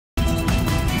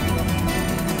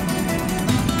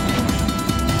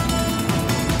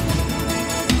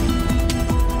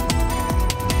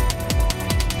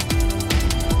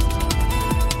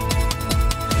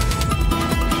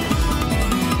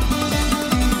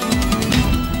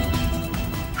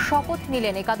শপথ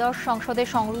নিলেন একাদশ সংসদে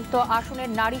সংরক্ষিত আসনের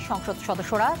নারী সংসদ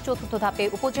সদস্যরা। চতুর্থ ধাপে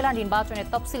উপজেলা নির্বাচনের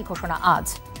তফসিল ঘোষণা আজ।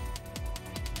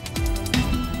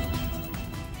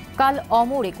 কাল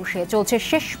অমর ২১-এ চলছে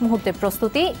শেষ মুহূর্তের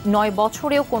প্রস্তুতি। ৯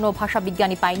 বছরেও কোনো ভাষা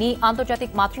বিজ্ঞানী পায়নি আন্তর্জাতিক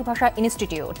মাতৃভাষা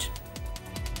ইনস্টিটিউট।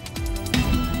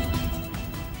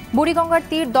 বুড়িগঙ্গার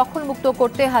তীর দখলমুক্ত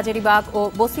করতে হাজারীবাগ ও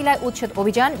বসিলায় উচ্ছেদ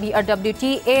অভিযান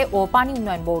বিআরডব্লিউটিএ ও পানি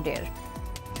উন্নয়ন বোর্ডের।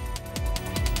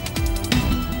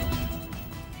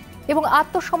 এবং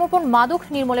আত্মসমর্পণ মাদক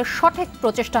নির্মূলের সঠিক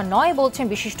প্রচেষ্টা নয় বলছেন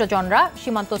বিশিষ্টজনরা।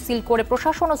 সীমান্ত সিল করে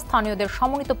প্রশাসন ও স্থানীয়দের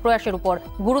সমন্বিত প্রয়াসের উপর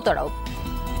গুরুত্ব আরোপ।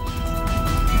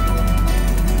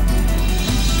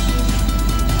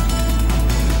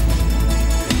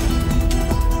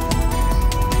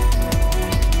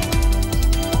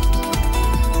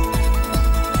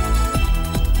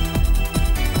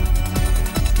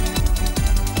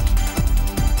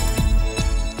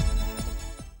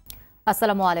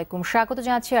 আসসালামু আলাইকুম, স্বাগত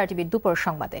জানাচ্ছি RTV দুপুর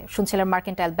সংবাদে। শুনছিলেন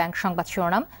মার্কেন্টাইল ব্যাংক সংবাদ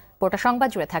শিরোনাম। গোটা সংবাদ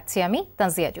জুড়ে থাকছি আমি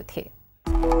তানজিয়া জুথি।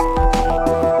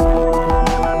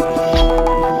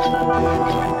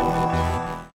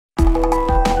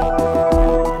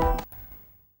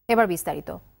 এবার বিস্তারিত।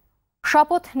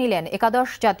 শপথ নিলেন একাদশ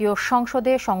জাতীয়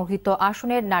সংসদে সংগৃহীত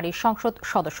আসনের নারী সংসদ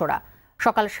সদস্যরা।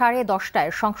 সকাল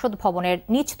 10:30টায় সংসদ ভবনের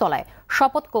নিচতলায়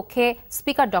শপথ কক্ষে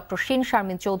স্পিকার ডক্টর শিন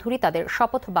শারমিন চৌধুরী তাদের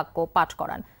শপথ বাক্য পাঠ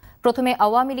করান। প্রথমে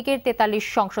আওয়ামী লীগের 43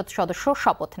 সংসদ সদস্য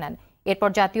শপথ নেন। এরপর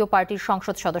জাতীয় পার্টির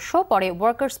সংসদ সদস্য, পরে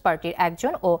ওয়ার্কার্স পার্টির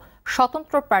একজন ও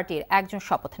স্বতন্ত্র পার্টির একজন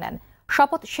শপথ নেন।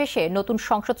 শপথ শেষে নতুন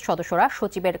সংসদ সদস্যরা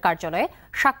সচিবের কার্যালয়ে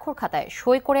স্বাক্ষর খাতায়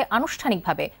সই করে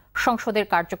আনুষ্ঠানিকভাবে সংসদের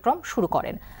কার্যক্রম শুরু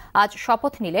করেন। আজ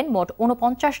শপথ নিলেন মোট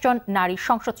 49 জন নারী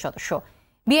সংসদ সদস্য।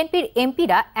 বিএনপির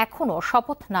এমপিরা এখনও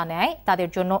শপথ না নেয় তাদের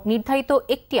জন্য নির্ধারিত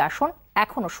একটি আসন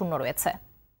এখনও শূন্য রয়েছে।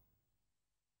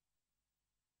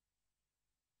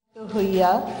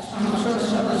 হইয়া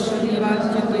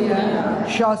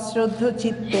সশ্রদ্ধ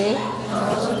চিত্তে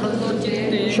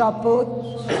শপথ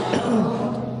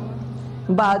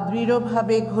বা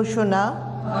দৃঢ়ভাবে ঘোষণা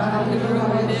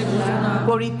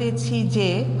করিতেছি যে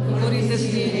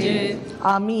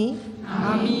আমি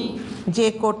যে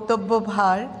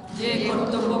কর্তব্যভার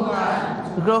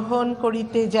গ্রহণ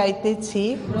করিতে যাইতেছি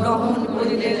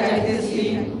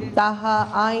তাহা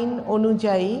আইন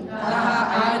অনুযায়ী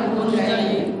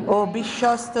ও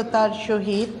বিশ্বস্ততার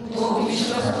সহিত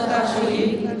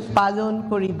পালন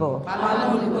করিব।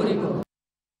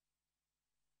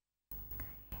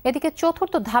 এদিকে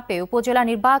চতুর্থ ধাপে উপজেলা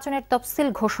নির্বাচনের তফসিল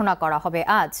ঘোষণা করা হবে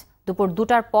আজ দুপুর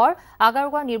 2টার পর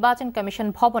আগারগাঁও নির্বাচন কমিশন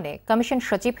ভবনে কমিশন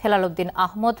সচিব হেলাল উদ্দিন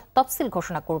আহমদ তফসিল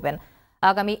ঘোষণা করবেন।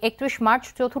 আগামী 31 মার্চ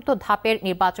চতুর্থ ধাপের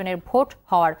নির্বাচনের ভোট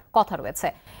হওয়ার কথা রয়েছে।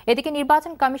 এদিকে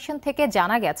নির্বাচন কমিশন থেকে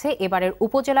জানা গেছে এবারের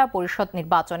উপজেলা পরিষদ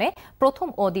নির্বাচনে প্রথম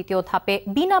ও দ্বিতীয় ধাপে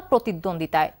বিনা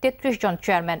প্রতিদ্বন্দ্বিতায় 33 জন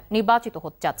চেয়ারম্যান নির্বাচিত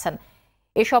হতে যাচ্ছেন।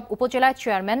 এসব উপজেলায়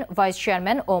চেয়ারম্যান, ভাইস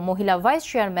চেয়ারম্যান ও মহিলা ভাইস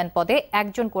চেয়ারম্যান পদে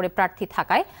একজন করে প্রার্থী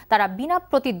থাকায় তারা বিনা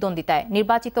প্রতিদ্বন্দ্বিতায়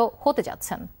নির্বাচিত হতে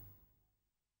যাচ্ছেন।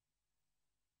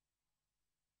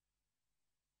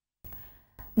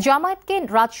 জামায়াতকে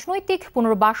রাজনৈতিক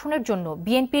পুনর্বাসনের জন্য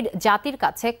বিএনপির জাতির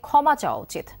কাছে ক্ষমা চাওয়া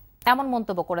উচিত, এমন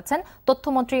মন্তব্য করেছেন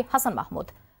তথ্যমন্ত্রী হাসান মাহমুদ।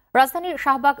 রাজধানীর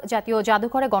শাহবাগ জাতীয়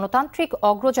জাদুঘরে গণতান্ত্রিক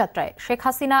অগ্রযাত্রায় শেখ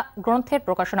হাসিনা গ্রন্থের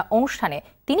প্রকাশনা অনুষ্ঠানে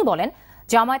তিনি বলেন,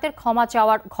 জামায়াতের ক্ষমা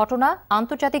চাওয়ার ঘটনা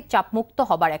আন্তর্জাতিক চাপমুক্ত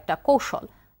হবার একটা কৌশল।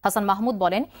 হাসান মাহমুদ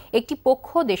বলেন, একটি পক্ষ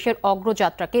দেশের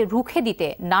অগ্রযাত্রাকে রুখে দিতে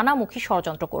নানামুখী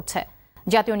ষড়যন্ত্র করছে।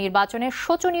 জাতীয় নির্বাচনে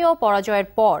শোচনীয় পরাজয়ের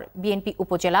পর বিএনপি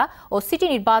উপজেলা ও সিটি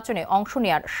নির্বাচনে অংশ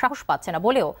নেওয়ার সাহস পাচ্ছে না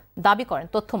বলেও দাবি করেন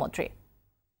তথ্যমন্ত্রী।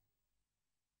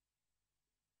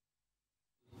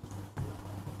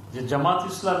 যে জামাত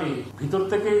ইসলামী ভিতর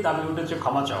থেকেই দাবি উঠেছে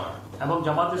ক্ষমা চাওয়ার, এবং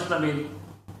জামাত ইসলামীর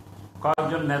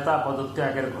কয়েকজন নেতা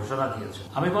পদত্যাগের ঘোষণা দিয়েছে।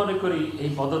 আমি মনে করি এই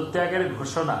পদত্যাগের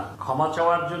ঘোষণা, ক্ষমা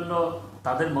চাওয়ার জন্য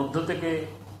তাদের মধ্য থেকে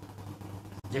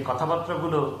যে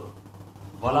কথাবার্তাগুলো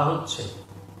বলা হচ্ছে,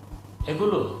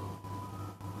 এগুলো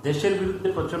দেশের বিরুদ্ধে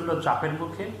প্রচন্ড চাপের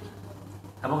মুখে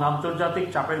এবং আন্তর্জাতিক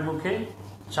চাপের মুখে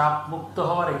চাপ মুক্ত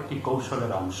হওয়ার একটি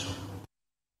কৌশলের অংশ।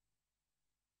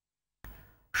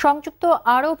 সংযুক্ত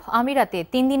আরব আমিরাতে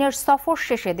 3 দিনের সফর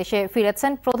শেষে দেশে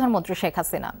ফিরেছেন প্রধানমন্ত্রী শেখ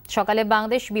হাসিনা। সকালে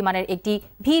বাংলাদেশ বিমানের একটি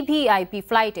ভিভিআইপি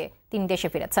ফ্লাইটে তিনি দেশে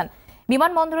ফিরেছেন।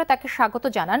 বিমানবন্দরে তাকে স্বাগত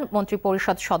জানান মন্ত্রী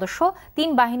পরিষদ সদস্য, 3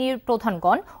 বাহিনীর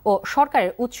প্রধানগণ ও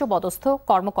সরকারের উচ্চপদস্থ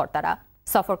কর্মকর্তারা।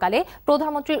 সফরকালে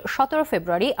প্রধানমন্ত্রী 17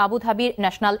 ফেব্রুয়ারি আবুধাবির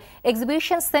ন্যাশনাল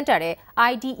এক্সিবিশন সেন্টারে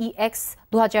IDEX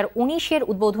 2019-এর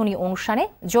উদ্বোধনী অনুষ্ঠানে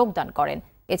যোগদান করেন।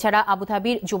 এছাড়া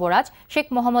আবুধাবির যুবরাজ শেখ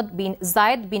মোহাম্মদ বিন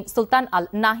জায়েদ বিন সুলতান আল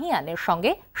নাহিয়ানের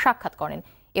সঙ্গে সাক্ষাৎ করেন।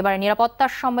 এবার নিরাপত্তা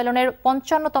সম্মেলনের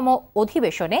 ৫৫তম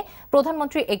অধিবেশনে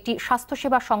প্রধানমন্ত্রী একটি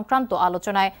স্বাস্থ্যসেবা সংক্রান্ত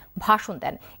আলোচনায় ভাষণ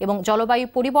দেন এবং জলবায়ু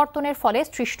পরিবর্তনের ফলে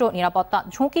সৃষ্ট নিরাপত্তা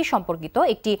ঝুঁকি সম্পর্কিত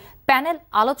একটি প্যানেল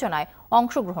আলোচনায়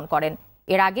অংশগ্রহণ করেন।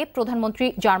 এর আগে প্রধানমন্ত্রী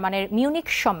জার্মানির মিউনিখ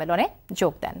সম্মেলনে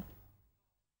যোগ দেন।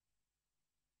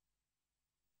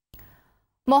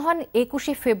 মহান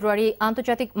 ২১শে ফেব্রুয়ারি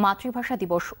আন্তর্জাতিক মাতৃভাষা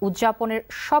দিবস উদযাপনের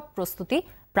সব প্রস্তুতি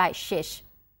প্রায় শেষ।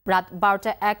 রাত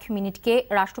 ১২টা ১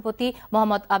 রাষ্ট্রপতি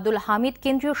মোহাম্মদ আব্দুল হামিদ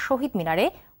কেন্দ্রীয় শহীদ মিনারে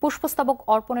পুষ্পস্তবক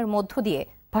অর্পণের মধ্য দিয়ে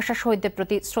ভাষা শহীদদের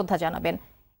প্রতি শ্রদ্ধা জানাবেন।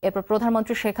 এরপর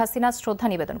প্রধানমন্ত্রী শেখ হাসিনা শ্রদ্ধা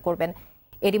নিবেদন করবেন।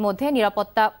 এরই মধ্যে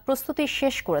নিরাপত্তা প্রস্তুতি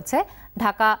শেষ করেছে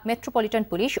ঢাকা মেট্রোপলিটন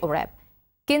পুলিশ ও র্যাব।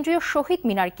 কেন্দ্রীয় শহীদ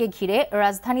মিনারকে ঘিরে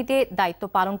রাজধানীতে দায়িত্ব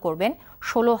পালন করবেন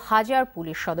 ১৬,০০০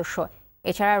 পুলিশ সদস্য।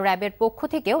 এছাড়া র্যাবের পক্ষ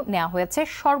থেকেও নেওয়া হয়েছে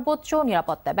সর্বোচ্চ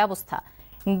নিরাপত্তা ব্যবস্থা।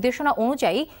 নির্দেশনা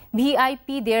অনুযায়ী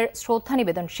ভিআইপিদের শ্রদ্ধা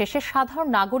নিবেদন শেষে সাধারণ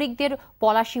নাগরিকদের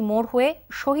পলাশী মোড় হয়ে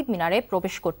শহীদ মিনারে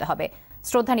প্রবেশ করতে হবে।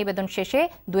 শ্রদ্ধা নিবেদন শেষে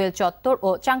দোয়েল চত্বর ও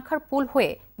চাংখার পুল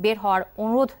হয়ে বের হওয়ার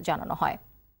অনুরোধ জানানো হয়।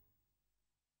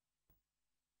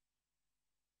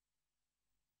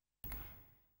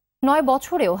 ৯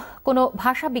 বছরেও কোনো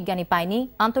ভাষা বিজ্ঞানী পায়নি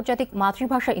আন্তর্জাতিক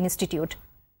মাতৃভাষা ইনস্টিটিউট।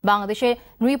 বাংলাদেশে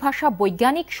নৃভাষা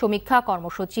বৈজ্ঞানিক সমীক্ষা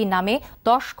কর্মসূচি নামে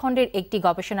 ১০ খণ্ডের একটি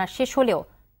গবেষণা শেষ হলেও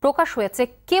প্রকাশ হয়েছে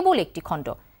কেবল একটি খণ্ড।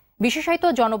 বিশেষায়িত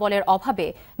জনবলের অভাবে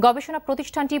গবেষণা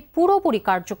প্রতিষ্ঠানটি পুরোপুরি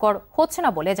কার্যকর হচ্ছে না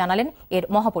বলে জানালেন এর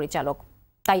মহাপরিচালক।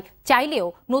 তাই চাইলেও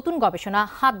নতুন গবেষণা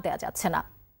হাত দেওয়া যাচ্ছে না।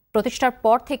 প্রতিষ্ঠার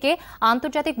পর থেকে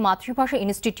আন্তর্জাতিক মাতৃভাষা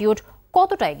ইনস্টিটিউট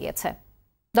কতটা এগিয়েছে?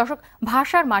 দর্শক,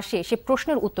 ভাষার মাসে সে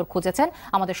প্রশ্নের উত্তর খুঁজেছেন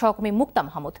আমাদের সহকর্মী মুক্তা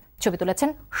মাহমুদ। ছবি তুলেছেন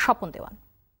স্বপন দেওয়ান।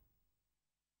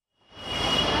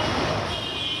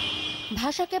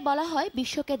 ভাষাকে বলা হয়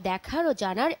বিশ্বকে দেখার ও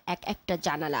জানার একটা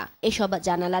জানালা। এসব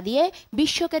জানালা দিয়ে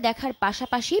বিশ্বকে দেখার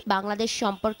পাশাপাশি বাংলাদেশ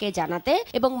সম্পর্কে জানাতে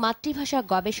এবং মাতৃভাষা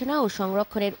গবেষণা ও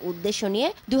সংরক্ষণের উদ্দেশ্য নিয়ে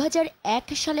 ২০০১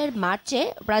 সালের মার্চে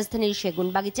রাজধানীর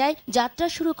সেগুনবাগিচায় যাত্রা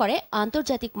শুরু করে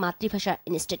আন্তর্জাতিক মাতৃভাষা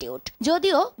ইনস্টিটিউট।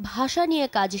 যদিও ভাষা নিয়ে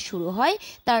কাজ শুরু হয়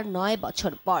তার ৯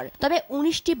 বছর পর, তবে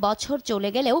 ১৯টি বছর চলে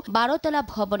গেলেও ১২তলা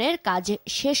ভবনের কাজ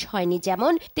শেষ হয়নি।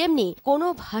 যেমন তেমনি কোনো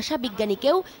ভাষা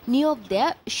বিজ্ঞানীকেও নিয়োগ দেয়া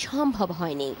সম্ভব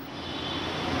হয়নি।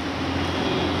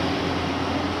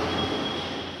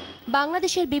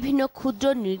 বাংলাদেশের বিভিন্ন ক্ষুদ্র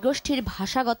নৃগোষ্ঠীর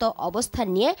ভাষাগত অবস্থান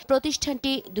নিয়ে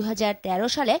প্রতিষ্ঠানটি ২০১৩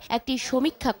 সালে একটি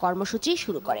সমীক্ষা কর্মসূচি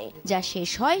শুরু করে, যা শেষ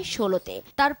হয় ১৬তে।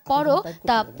 তারপরও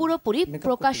তা পুরোপুরি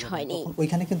প্রকাশ হয়নি।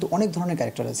 ওইখানে কিন্তু অনেক ধরনের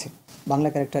ক্যারেক্টার আছে, বাংলা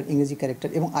ক্যারেক্টার, ইংরেজি ক্যারেক্টার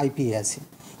এবং আইপিএ আছে,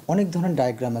 অনেক ধরনের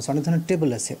ডায়াগ্রাম আছে, অনেক ধরনের টেবল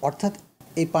আছে। অর্থাৎ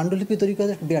এই পাণ্ডুলিপি তৈরি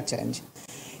করা একটা বিরাট চ্যালেঞ্জ।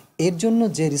 এর জন্য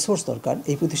যে রিসোর্স দরকার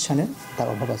এই প্রতিষ্ঠানের তার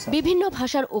অভাব আছে। বিভিন্ন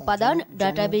ভাষার উপাদান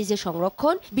ডাটাবেজে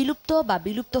সংরক্ষণ,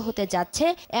 বিলুপ্ত হতে যাচ্ছে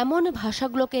এমন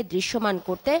ভাষাগুলোকে দৃশ্যমান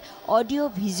করতে অডিও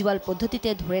ভিজুয়াল পদ্ধতিতে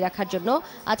ধরে রাখার জন্য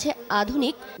আছে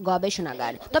আধুনিক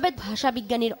গবেষণাগার। তবে ভাষা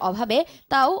বিজ্ঞানীর অভাবে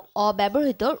তাও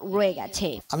অব্যবহৃত রয়ে গেছে।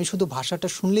 আমি শুধু ভাষাটা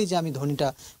শুনলেই যে আমি ধ্বনিটা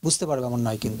বুঝতে পারবো এমন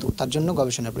নয়, কিন্তু তার জন্য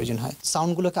গবেষণার প্রয়োজন হয়।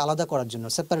 সাউন্ডগুলোকে আলাদা করার জন্য,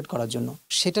 সেপারেট করার জন্য,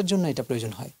 সেটার জন্য এটা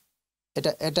প্রয়োজন হয়।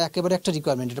 এটা একেবারে একটা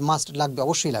রিকোয়ারমেন্ট, এটা মাস্ট লাগবে,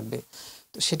 অবশ্যই লাগবে।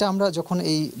 তো সেটা আমরা যখন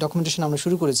এই ডকুমেন্টেশন আমরা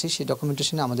শুরু করেছি, সেই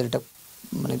ডকুমেন্টেশনে আমাদের এটা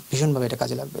ভীষণভাবে এটা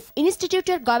কাজে লাগবে।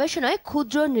 ইনস্টিটিউটের গবেষণায়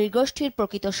ক্ষুদ্র নৃগোষ্ঠীর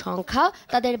প্রকৃত সংখ্যা,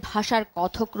 তাদের ভাষার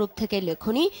কথক রূপ থেকে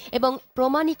লেখনী এবং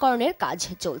প্রমাণীকরণের কাজ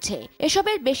চলছে।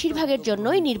 এসবের বেশিরভাগের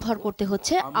জন্যই নির্ভর করতে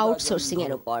হচ্ছে আউটসোর্সিং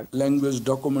এর উপর। ল্যাঙ্গুয়েজ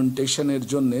ডকুমেন্টেশনের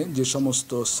জন্য যে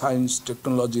সমস্ত সায়েন্স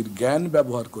টেকনোলজির জ্ঞান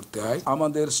ব্যবহার করতে হয়,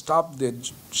 আমাদের স্টাফদের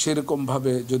সেরকম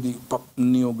ভাবে যদি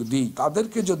নিয়োগ দিই,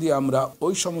 তাদেরকে যদি আমরা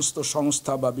ওই সমস্ত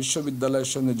সংস্থা বা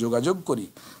বিশ্ববিদ্যালয়ের সঙ্গে যোগাযোগ করি,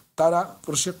 তারা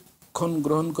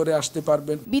গ্রহণ করে আসতে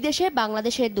পারবেন। বিদেশে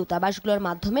বাংলাদেশের দূতাবাসগুলোর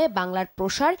মাধ্যমে বাংলার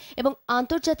প্রসার এবং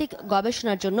আন্তর্জাতিক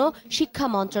গবেষণার জন্য শিক্ষা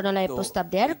মন্ত্রণালয়ে প্রস্তাব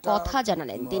দেওয়ার কথা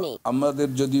জানালেন তিনি। আমাদের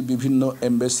যদি বিভিন্ন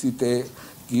এমবাসিতে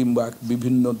কিংবা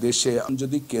বিভিন্ন দেশে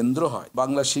যদি কেন্দ্র হয়,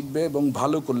 বাংলা শিখবে এবং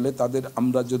ভালো করলে তাদের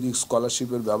আমরা যদি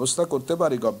স্কলারশিপের ব্যবস্থা করতে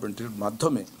পারি গভর্নমেন্টের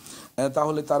মাধ্যমে,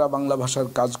 তাহলে তারা বাংলা ভাষার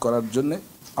কাজ করার জন্য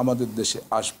আমাদের দেশে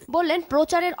আসবে। বললেন,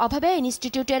 প্রচারের অভাবে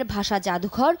ইনস্টিটিউটের ভাষা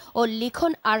জাদুঘর ও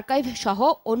লিখন আর্কাইভ সহ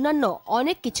অন্যান্য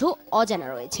অনেক কিছু অজানা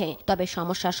রয়েছে। তবে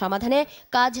সমস্যার সমাধানে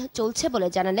কাজ চলছে বলে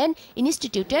জানালেন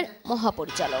ইনস্টিটিউটের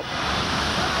মহাপরিচালক।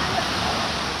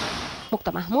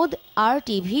 মুক্তা মাহমুদ,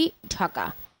 RTV, ঢাকা।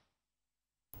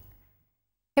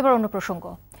 এবার অন্য প্রসঙ্গ।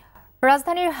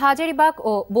 রাজধানীর হাজারীবাগ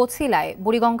ও বছিলায়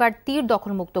বুড়িগঙ্গার তীর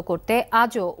দখলমুক্ত করতে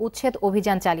আজও উচ্ছেদ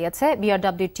অভিযান চালিয়েছে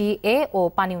BRWTA ও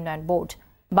পানি উন্নয়ন বোর্ড।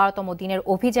 12তম দিনের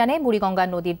অভিযানে বুড়িগঙ্গা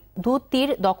নদীর 2 তীর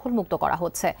দখলমুক্ত করা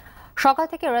হচ্ছে। সকাল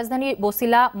থেকে রাজধানীর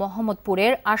বছিলা,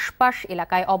 মোহাম্মদপুরের আশপাশ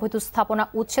এলাকায় অবৈধ স্থাপনা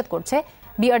উচ্ছেদ করছে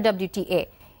BRWTA।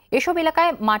 এসব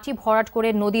এলাকায় মাটি ভরাট করে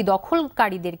নদী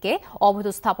দখলকারীদেরকে অবৈধ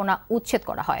স্থাপনা উচ্ছেদ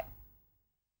করা হয়।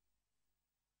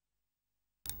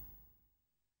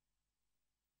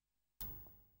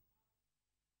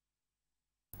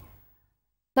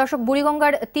 দর্শক,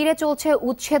 বুড়িগঙ্গার তীরে চলছে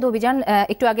উচ্ছেদ অভিযান।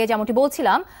 একটু আগে যেমনটি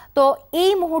বলছিলাম, তো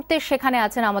এই মুহূর্তে সেখানে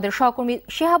আছেন আমাদের সহকর্মী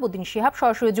শিহাবউদ্দিন শিহাব,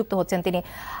 সরাসরি যুক্ত হচ্ছেন তিনি।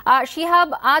 শিহাব,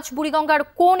 আজ বুড়িগঙ্গার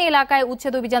কোন এলাকায়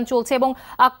উচ্ছেদ অভিযান চলছে এবং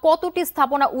কতটি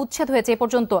স্থাপনা উচ্ছেদ হয়েছে এ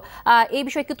পর্যন্ত, এই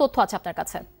বিষয়ে কি তথ্য আছে আপনার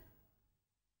কাছে?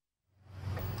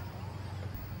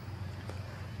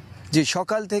 জি,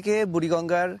 সকাল থেকে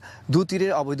বুড়িগঙ্গার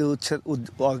দুতীরের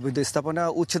অবৈধ স্থাপনা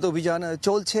উচ্ছেদ অভিযান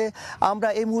চলছে। আমরা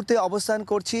এই মুহূর্তে অবস্থান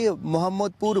করছি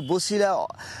মোহাম্মদপুর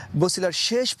বসিলার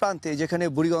শেষ প্রান্তে, যেখানে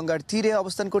বুড়িগঙ্গার তীরে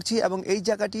অবস্থান করছি, এবং এই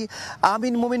জায়গাটি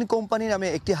আমিন মোমিন কোম্পানি নামে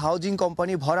একটি হাউজিং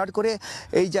কোম্পানি ভরাট করে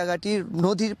এই জায়গাটির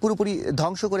নদীর পুরোপুরি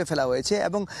ধ্বংস করে ফেলা হয়েছে।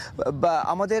 এবং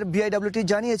আমাদের বিআইডব্লিউটি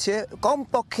জানিয়েছে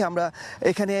কমপক্ষে আমরা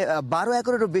এখানে 12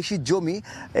 একরেরও বেশি জমি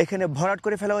এখানে ভরাট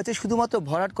করে ফেলা হয়েছে। শুধুমাত্র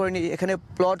ভরাট করেনি, এখানে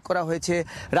প্লট করা হয়েছে,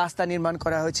 রাস্তা নির্মাণ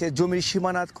করা হয়েছে, জমির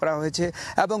সীমানা করা হয়েছে,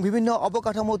 এবং বিভিন্ন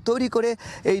অবকাঠামো তৈরি করে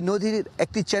এই নদীর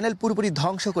একটি চ্যানেল পুরোপুরি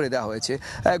ধ্বংস করে দেওয়া হয়েছে।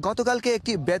 গতকালকে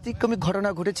একটি ব্যতিক্রমিক ঘটনা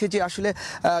ঘটেছে, যে আসলে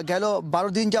গেল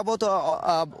 12 দিন যাবত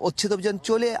উচ্ছেদ অভিযান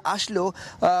চলে আসলেও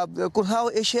কোথাও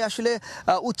এসে আসলে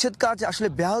উচ্ছেদ কাজ আসলে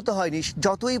ব্যাহত হয়নি।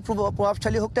 যতই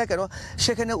প্রভাবশালী হোক না কেন,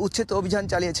 সেখানে উচ্ছেদ অভিযান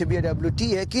চালিয়েছে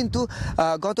বিআইডব্লিউটিএ, কিন্তু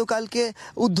গতকালকে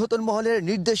ঊর্ধ্বতন মহলের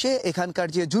নির্দেশে এখানকার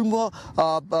যে যুগ্ম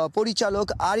পরিচালক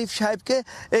আরিফ সাহেবকে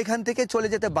এখান থেকে চলে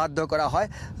যেতে বাধ্য করা হয়।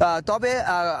 তবে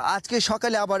আজকে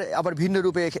সকালে আবার ভিন্ন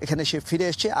রূপে এখানে সে ফিরে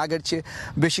এসছে, আগের চেয়ে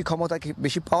বেশি ক্ষমতা,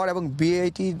 বেশি পাওয়ার, এবং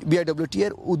বিআইডব্লিউটি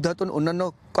এর ঊর্ধ্বতন অন্যান্য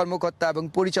কর্মকর্তা এবং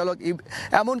পরিচালক,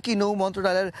 এমনকি নৌ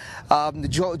মন্ত্রণালয়ের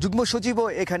যুগ্ম সচিবও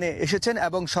এখানে এসেছেন,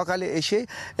 এবং সকালে এসে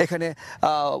এখানে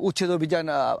উচ্ছেদ অভিযান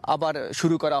আবার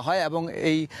শুরু করা হয়। এবং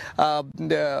এই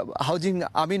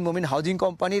আমিন মোমিন হাউজিং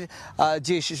কোম্পানির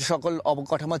যে সকল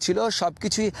অবকাঠামো ছিল সব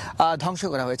কিছুই ধ্বংস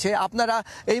করা হয়েছে। আপনারা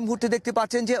এই মুহূর্তে দেখতে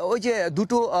পাচ্ছেন যে ওই যে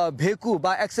দুটো ভেকু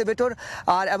বা এক্সকেভেটর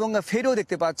এবং ফেরও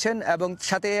দেখতে পাচ্ছেন, এবং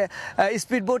সাথে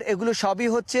স্পিডবোট, এগুলো সবই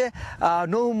হচ্ছে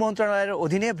নৌ মন্ত্রণালয়ের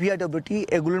অধীনে। বিআইডব্লিউটি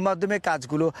এগুলোর মাধ্যমে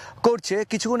কাজগুলো করছে।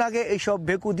 কিছুক্ষণ আগে এইসব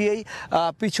ভেকু দিয়েই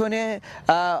পিছনে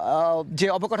যে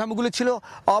অবকাঠামোগুলো ছিল,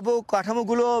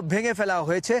 অবকাঠামোগুলো ভেঙে ফেলা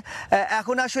হয়েছে।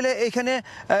 এখন আসলে এখানে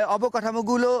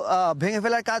অবকাঠামোগুলো ভেঙে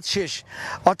ফেলার কাজ শেষ,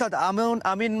 অর্থাৎ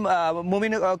আমিন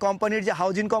মোমিন কোম্পানির যে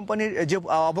হাউজিং কোম্পানির যে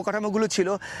অবকাঠামোগুলো ছিল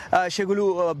সেগুলো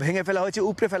ভেঙে ফেলা হয়েছে,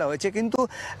 উপড়ে ফেলা হয়েছে। কিন্তু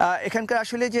এখানকার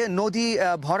আসলে যে নদী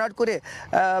ভরাট করে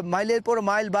মাইলের পর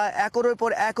মাইল বা একরের পর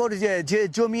একর যে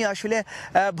জমি আসলে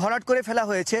ভরাট করে ফেলা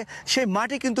হয়েছে, সেই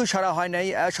মাটি কিন্তু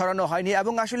সরানো হয়নি।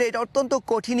 এবং আসলে এটা অত্যন্ত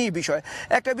কঠিনই বিষয়,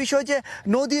 একটা বিষয় যে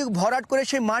নদী ভরাট করে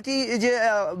সেই মাটি যে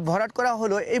ভরাট করা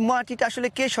হলো, এই মাটিটা আসলে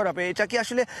কে সরাবে? এটা কি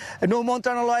আসলে নৌ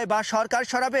মন্ত্রণালয় বা সরকার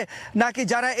সরাবে, নাকি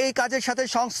যারা এই কাজের সাথে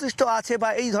সংশ্লিষ্ট আছে বা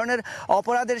এই ধরনের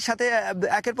অপরাধের সাথে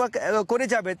একের পর করে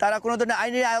যাবে, তারা কোনো ধরনের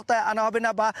আইনের আওতায় আনা হবে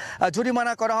না বা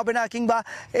জরিমানা করা হবে না, কিংবা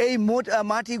এই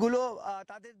মাটিগুলো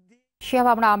তাদের? শিহাব,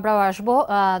 আমরাও আসবো।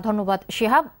 ধন্যবাদ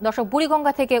শিহাব। দর্শক,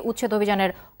 বুড়িগঙ্গা থেকে উচ্ছেদ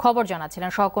অভিযানের খবর জানাচ্ছিলেন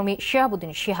সহকর্মী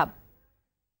শিহাবউদ্দিন শিহাব।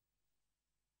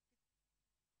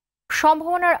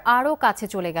 সম্ভাবনার আরও কাছে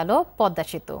চলে গেল পদ্মা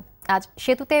সেতু। আজ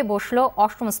সেতুতে বসলো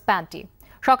 8ম স্প্যানটি।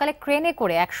 সকালে ক্রেনে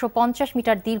করে 150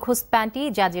 মিটার দীর্ঘ স্প্যানটি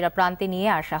জাজিরা প্রান্তে নিয়ে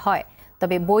আসা হয়।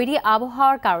 তবে বৈরী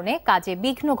আবহাওয়ার কারণে কাজে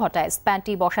বিঘ্ন ঘটায়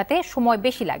স্প্যানটি বসাতে সময়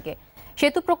বেশি লাগে।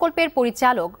 সেতু প্রকল্পের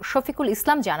পরিচালক শফিকুল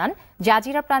ইসলাম জানান,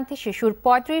 জাজিরা প্রান্তে শিশুর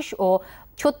 35 ও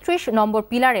 36 নম্বর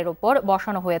পিলারের ওপর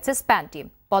বসানো হয়েছে স্প্যানটি।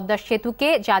 পদ্মা সেতুকে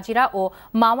জাজিরা ও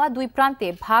মাওয়া দুই প্রান্তে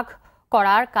ভাগ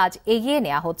করার কাজ এগিয়ে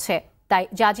নেওয়া হচ্ছে। তাই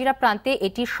জাজিরা প্রান্তে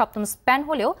এটি 7ম স্প্যান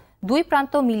হলেও দুই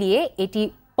প্রান্ত মিলিয়ে এটি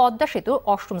পদ্মা সেতুর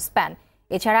 8ম স্প্যান।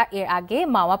 এছাড়া এর আগে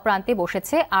মাওয়া প্রান্তে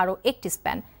বসেছে আরও একটি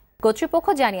স্প্যান। কর্তৃপক্ষ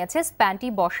জানিয়েছে, স্প্যানটি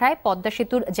বসায় পদ্মা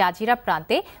সেতুর জাজিরা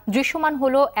প্রান্তে দৃশ্যমান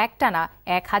হল একটানা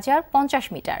 1050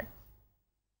 মিটার।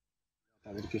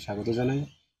 তাদেরকে স্বাগত জানাই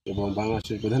এবং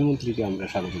বাংলাদেশের প্রধানমন্ত্রীকে আমরা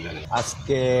স্বাগত জানাই।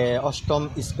 আজকে 8ম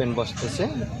স্প্যান বসতেছে,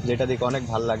 যেটা দেখে অনেক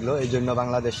ভালো লাগলো। এই জন্য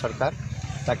বাংলাদেশ সরকার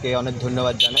তাকে অনেক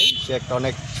ধন্যবাদ জানাই। সে একটা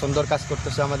অনেক সুন্দর কাজ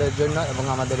করতেছে আমাদের জন্য, এবং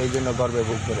আমাদের এই জন্য গর্বে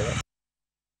বোধ করে।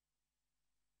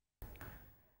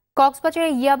 কক্সবাজারে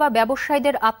ইয়াবা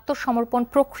ব্যবসায়ীদের আত্মসমর্পণ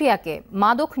প্রক্রিয়াকে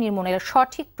মাদক নির্মূলের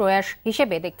সঠিক প্রয়াস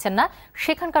হিসেবে দেখছেন না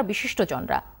সেখানকার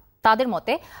বিশিষ্টজনরা। তাদের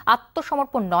মতে,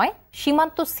 আত্মসমর্পণ নয়,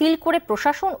 সীমান্ত সিল করে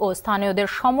প্রশাসন ও স্থানীয়দের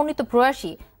সমন্বিত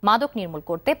প্রয়াসই মাদক নির্মূল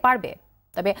করতে পারবে।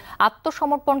 তবে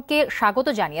আত্মসমর্পণকে স্বাগত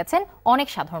জানিয়েছেন অনেক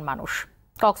সাধারণ মানুষ।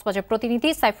 কক্সবাজার প্রতিনিধি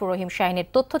সাইফুর রহিম শাহিনের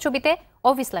তথ্যছবিতে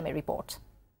ইসলামের রিপোর্ট।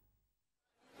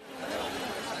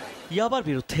 ইয়াবার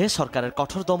বিরুদ্ধে সরকারের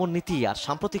কঠোর দমন নীতি আর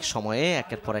সাম্প্রতিক সময়ে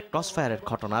একের পর এক ক্রসফায়ারের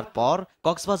ঘটনার পর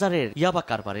কক্সবাজারের ইয়াবা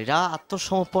কারবারিরা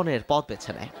আত্মসমর্পণের পথ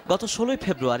বেছে নেয়। গত 16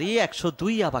 ফেব্রুয়ারি 102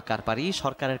 ইয়াবা কারবারি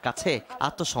সরকারের কাছে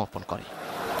আত্মসমর্পণ করে।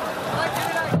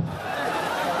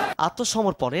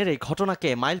 আত্মসমর্পণের এই ঘটনাকে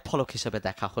মাইল ফলক হিসেবে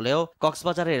দেখা হলেও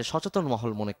কক্সবাজারের সচেতন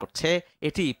মহল মনে করছে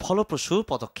এটি ফলপ্রসূ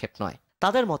পদক্ষেপ নয়।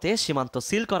 তাদের মতে সীমান্ত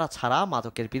সিল করা ছাড়া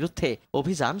মাদকের বিরুদ্ধে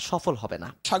অভিযান সফল হবে না।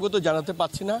 স্বাগত জানাতে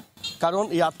পারছি না, কারণ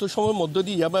এই আত্মসমর্পণের মধ্য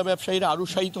দিয়ে ইয়াবা ব্যবসায়ীরা আরো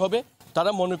উৎসাহিত হবে।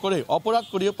 তারা মনে করে অপরাধ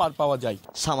করিয়ে পার পাওয়া যায়।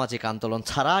 সামাজিক আন্দোলন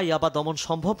ছাড়া ইয়াবা দমন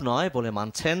সম্ভব নয় বলে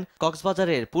মানছেন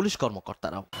কক্সবাজারের পুলিশ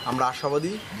কর্মকর্তারাও। আমরা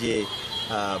আশাবাদী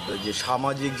যে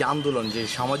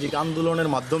সামাজিক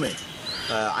আন্দোলনের মাধ্যমে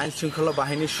আইন শৃঙ্খলা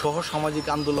বাহিনীর সহ সামাজিক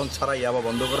আন্দোলন ছাড়া ইয়াবা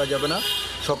বন্ধ করা যাবে না।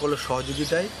 সকলের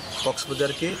সহযোগিতায়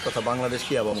কক্সবাজারকে তথা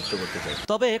বাংলাদেশকে ইয়াবা মুক্ত করতে চাই।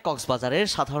 তবে কক্সবাজারের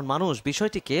সাধারণ মানুষ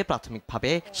বিষয়টিকে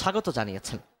প্রাথমিকভাবে স্বাগত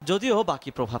জানিয়েছেন। যদিও বাকি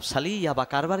প্রভাবশালী ইয়াবা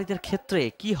কারবারিদের ক্ষেত্রে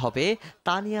কি হবে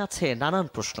তা নিয়ে আছে নানান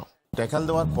প্রশ্ন। ট্যাকেল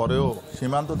দেওয়ার পরেও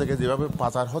সীমান্ত থেকে যেভাবে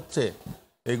পাচার হচ্ছে,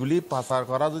 এগুলি পাচার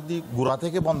করা যদি গোড়া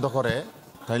থেকে বন্ধ করে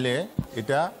তাহলে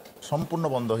এটা সম্পূর্ণ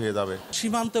বন্ধ হয়ে যাবে।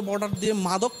 সীমান্তে বর্ডার দিয়ে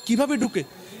মাদক কিভাবে ঢুকে,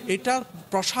 এটা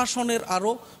প্রশাসনের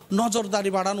আরো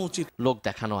নজরদারি বাড়ানো উচিত। লোক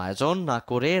দেখানো আয়োজন না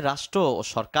করে রাষ্ট্র ও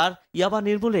সরকার ইয়াবা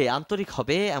নির্মূলে আন্তরিক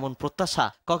হবে এমন প্রত্যাশা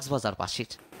কক্সবাজারবাসীর।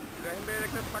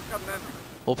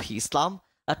 অভি ইসলাম,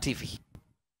 RTV।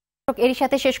 এরই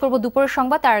সাথে শেষ করব দুপুরের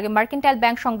সংবাদ। তার আগে মার্কেন্টাইল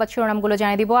ব্যাংক সংবাদ শিরোনামগুলো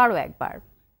জানিয়ে দিব আরো একবার।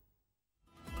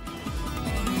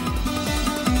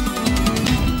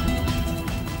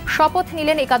 শপথ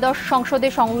নিলেন একাদশ সংসদে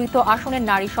সংগৃহীত আসনের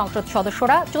নারী সংসদ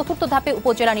সদস্যরা। চতুর্থ ধাপে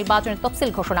উপজেলা নির্বাচনের তফসিল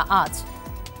ঘোষণা আজ।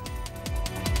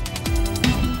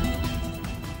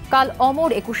 কাল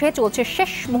অমর 21-এ চলছে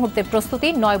শেষ মুহূর্তের প্রস্তুতি।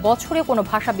 9 বছরে কোনো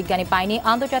ভাষা বিজ্ঞানী পায়নি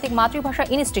আন্তর্জাতিক মাতৃভাষা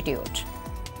ইনস্টিটিউট।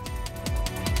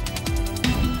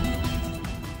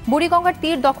 বুড়িগঙ্গার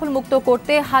তীর দখল মুক্ত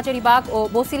করতে হাজারীবাগ ও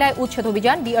বসিলায় উচ্ছেদ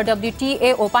অভিযান BRWTA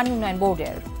ও পানি উন্নয়ন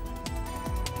বোর্ডের।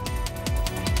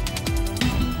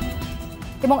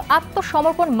 এবং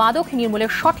আত্মসমর্পণ মাদক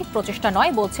নির্মূলের সঠিক প্রচেষ্টা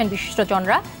নয় বলছেন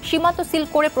বিশিষ্টজনরা। সীমান্ত সিল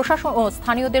করে প্রশাসন ও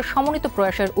স্থানীয়দের সমন্বিত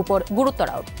প্রয়াসের উপর গুরুত্ব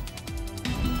আরোপ।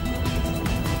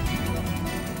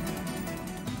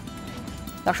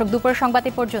 দর্শক, দুপুরের সংবাদ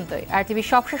এ পর্যন্তই। RTV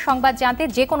সবশেষ সংবাদ জানতে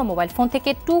যে কোনো মোবাইল ফোন থেকে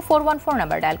 2414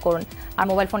 নাম্বার ডায়াল করুন। আর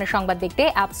মোবাইল ফোনের সংবাদ দেখতে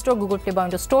অ্যাপ স্টোর, গুগল প্লে বা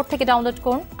উইন্ডোজ স্টোর থেকে ডাউনলোড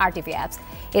করুন RTV অ্যাপস।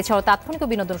 এছাড়াও তাৎক্ষণিক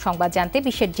বিনোদন সংবাদ জানতে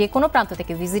বিশ্বের যে কোনো প্রান্ত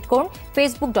থেকে ভিজিট করুন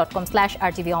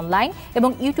facebook.com/RTV online এবং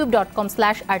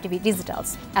youtube.com/RTV digitals।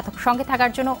 এত সঙ্গে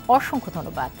থাকার জন্য অসংখ্য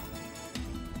ধন্যবাদ।